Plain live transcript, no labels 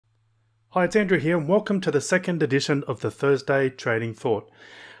Hi, it's Andrew here and welcome to the second edition of the Thursday Trading Thought.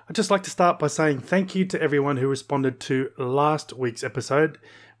 I'd just like to start by saying thank you to everyone who responded to last week's episode.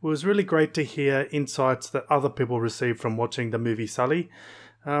 It was really great to hear insights that other people received from watching the movie Sully,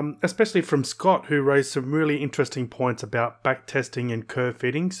 especially from Scott, who raised some really interesting points about backtesting and curve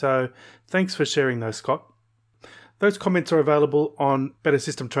fitting, so thanks for sharing those, Scott. Those comments are available on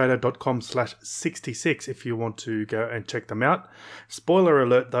bettersystemtrader.com/66 if you want to go and check them out. Spoiler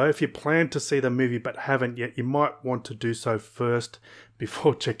alert though, if you plan to see the movie but haven't yet, you might want to do so first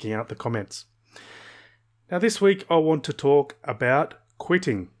before checking out the comments. Now this week I want to talk about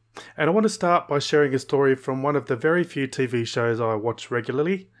quitting. And I want to start by sharing a story from one of the very few TV shows I watch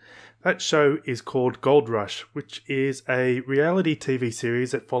regularly. That show is called Gold Rush, which is a reality TV series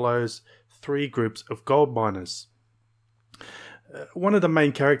that follows three groups of gold miners. One of the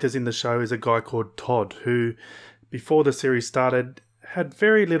main characters in the show is a guy called Todd, who, before the series started, had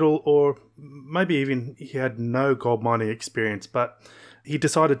very little or maybe even he had no gold mining experience, but he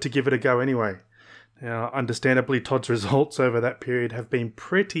decided to give it a go anyway. Now, understandably, Todd's results over that period have been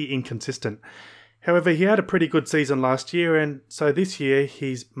pretty inconsistent. However, he had a pretty good season last year, and so this year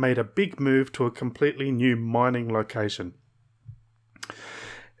he's made a big move to a completely new mining location.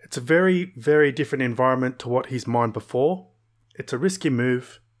 It's a very, very different environment to what he's mined before. It's a risky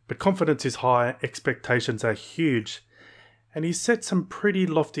move, but confidence is high, expectations are huge, and he's set some pretty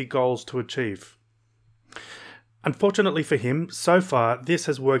lofty goals to achieve. Unfortunately for him, so far this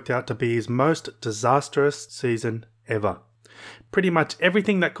has worked out to be his most disastrous season ever. Pretty much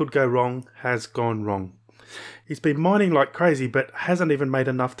everything that could go wrong has gone wrong. He's been mining like crazy but hasn't even made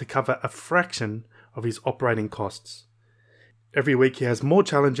enough to cover a fraction of his operating costs. Every week he has more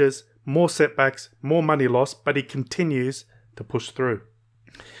challenges, more setbacks, more money lost, but he continues to push through.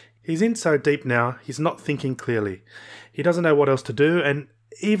 He's in so deep now, he's not thinking clearly. He doesn't know what else to do, and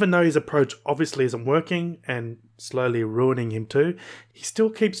even though his approach obviously isn't working and slowly ruining him too, he still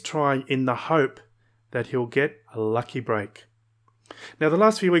keeps trying in the hope that he'll get a lucky break. Now, the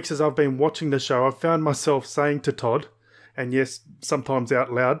last few weeks as I've been watching the show, I've found myself saying to Todd, and yes, sometimes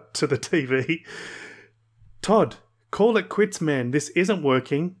out loud to the TV, Todd, call it quits, man. This isn't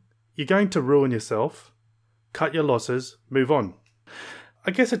working. You're going to ruin yourself. Cut your losses, move on.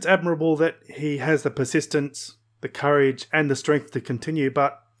 I guess it's admirable that he has the persistence, the courage, and the strength to continue,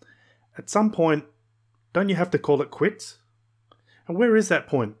 but at some point, don't you have to call it quits? And where is that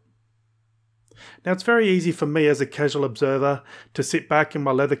point? Now, it's very easy for me as a casual observer to sit back in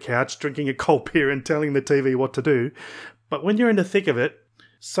my leather couch drinking a cold beer and telling the TV what to do, but when you're in the thick of it,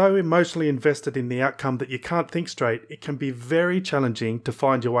 so emotionally invested in the outcome that you can't think straight, it can be very challenging to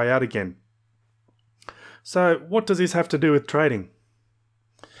find your way out again. So what does this have to do with trading?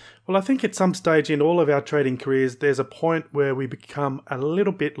 Well, I think at some stage in all of our trading careers, there's a point where we become a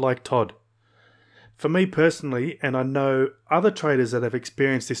little bit like Todd. For me personally, and I know other traders that have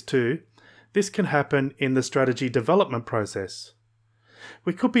experienced this too, this can happen in the strategy development process.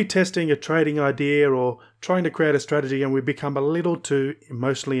 We could be testing a trading idea or trying to create a strategy and we become a little too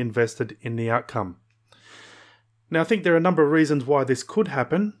emotionally invested in the outcome. Now, I think there are a number of reasons why this could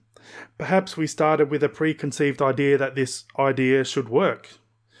happen. Perhaps we started with a preconceived idea that this idea should work.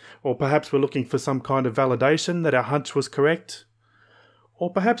 Or perhaps we're looking for some kind of validation that our hunch was correct.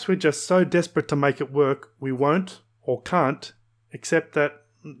 Or perhaps we're just so desperate to make it work we won't or can't accept that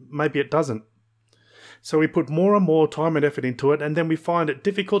maybe it doesn't. So we put more and more time and effort into it, and then we find it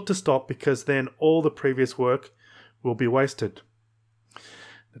difficult to stop because then all the previous work will be wasted.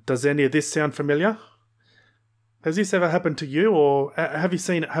 Does any of this sound familiar? Has this ever happened to you, or have you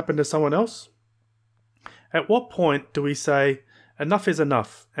seen it happen to someone else? At what point do we say, enough is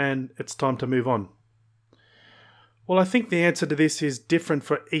enough, and it's time to move on? Well, I think the answer to this is different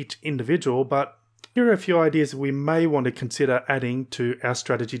for each individual, but here are a few ideas we may want to consider adding to our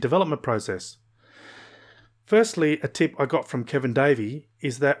strategy development process. Firstly, a tip I got from Kevin Davey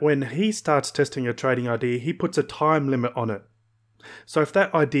is that when he starts testing a trading idea, he puts a time limit on it. So if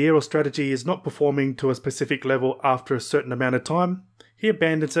that idea or strategy is not performing to a specific level after a certain amount of time, he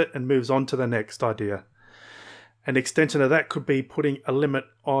abandons it and moves on to the next idea. An extension of that could be putting a limit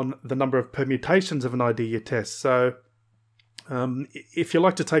on the number of permutations of an idea you test. So if you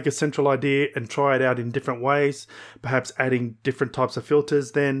like to take a central idea and try it out in different ways, perhaps adding different types of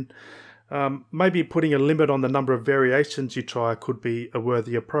filters, then maybe putting a limit on the number of variations you try could be a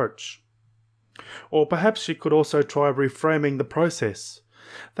worthy approach. Or perhaps you could also try reframing the process.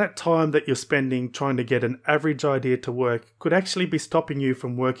 That time that you're spending trying to get an average idea to work could actually be stopping you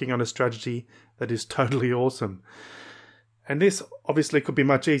from working on a strategy that is totally awesome. And this obviously could be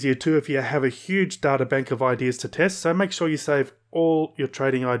much easier too if you have a huge data bank of ideas to test, so make sure you save all your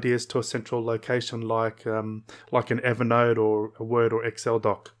trading ideas to a central location like an Evernote or a Word or Excel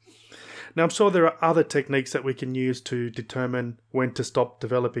doc. Now, I'm sure there are other techniques that we can use to determine when to stop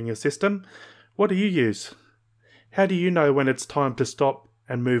developing a system. What do you use? How do you know when it's time to stop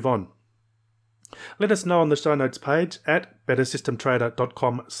and move on? Let us know on the show notes page at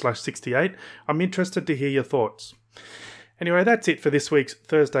bettersystemtrader.com/68. I'm interested to hear your thoughts. Anyway, that's it for this week's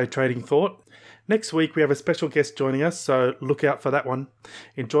Thursday Trading Thought. Next week we have a special guest joining us, so look out for that one.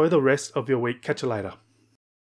 Enjoy the rest of your week. Catch you later.